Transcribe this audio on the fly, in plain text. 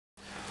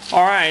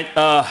All right,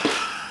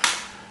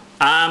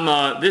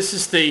 this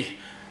is the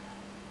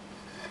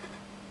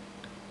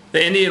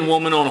Indian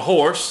woman on a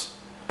horse.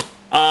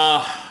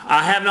 I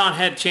have not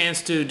had a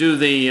chance to do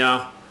the,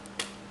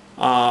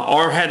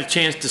 or had a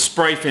chance to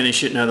spray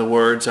finish it, in other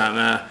words.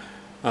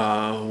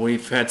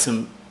 We've had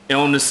some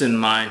illness in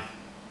my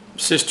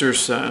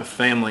sister's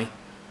family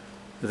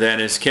that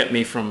has kept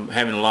me from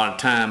having a lot of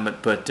time,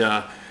 but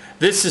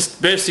this is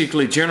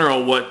basically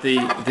general what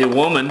the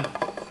woman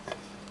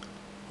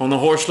on the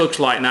horse looks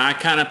like. Now I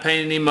kind of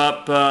painted him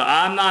up.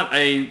 I'm not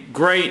the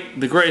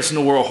greatest in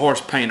the world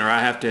horse painter, I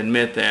have to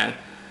admit that,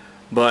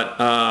 but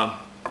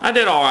I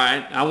did all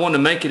right. I wanted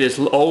to make it as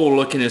old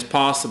looking as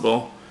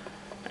possible,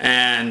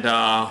 and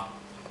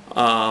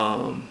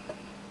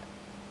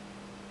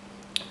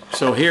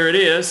so here it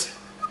is,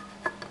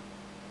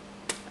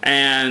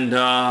 and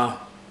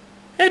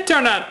it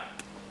turned out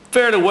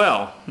fairly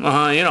well. You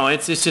know,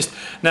 it's just,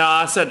 now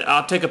I said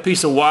I'll take a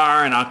piece of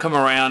wire and I'll come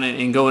around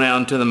and go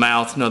down to the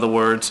mouth, in other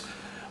words.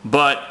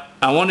 But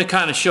I want to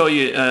kind of show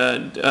you,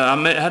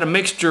 I had a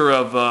mixture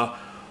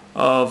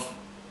of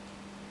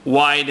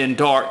white and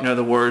dark, in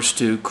other words,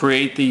 to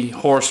create the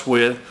horse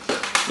with,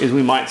 as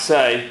we might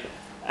say.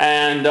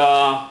 And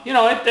you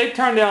know, they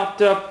turned out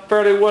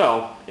fairly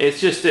well. It's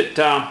just that,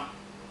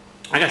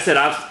 like I said,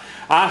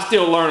 I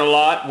still learn a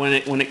lot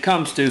when it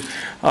comes to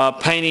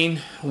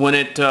painting. When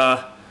it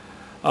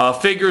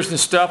figures and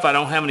stuff, I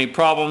don't have any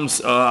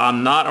problems.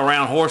 I'm not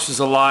around horses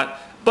a lot,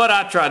 but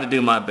I try to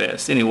do my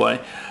best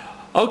anyway.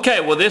 Okay,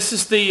 well, this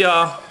is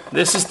the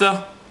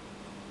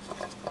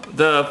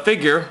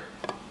figure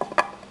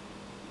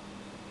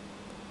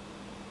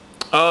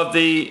of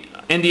the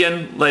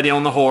Indian lady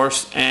on the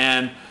horse,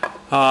 and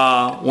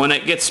when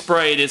it gets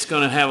sprayed, it's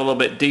going to have a little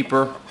bit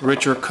deeper,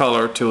 richer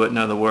color to it, in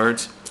other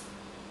words.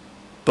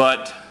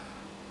 But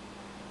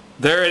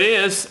there it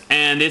is,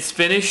 and it's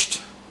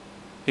finished,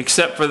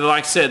 except for,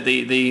 like I said,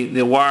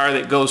 the wire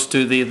that goes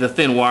to the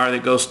thin wire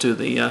that goes to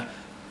the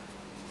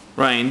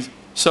reins.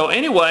 So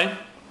anyway,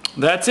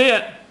 that's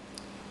it,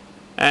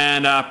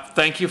 and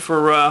thank you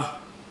for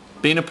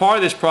being a part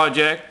of this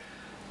project.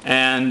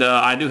 And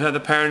I do have the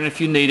pattern if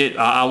you need it.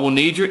 I will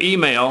need your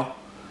email.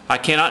 I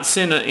cannot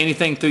send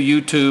anything through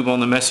YouTube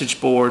on the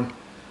message board,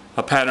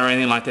 a pattern or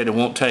anything like that. It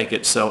won't take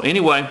it. So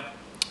anyway,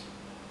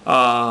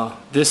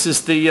 this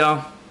is the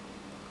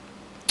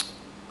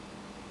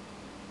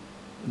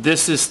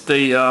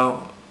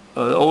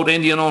old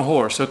Indian on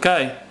horse.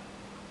 Okay.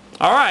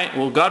 All right.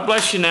 Well, God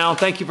bless you now.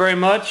 Thank you very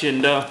much,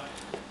 and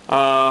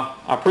I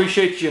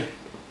appreciate you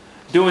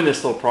doing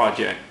this little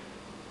project.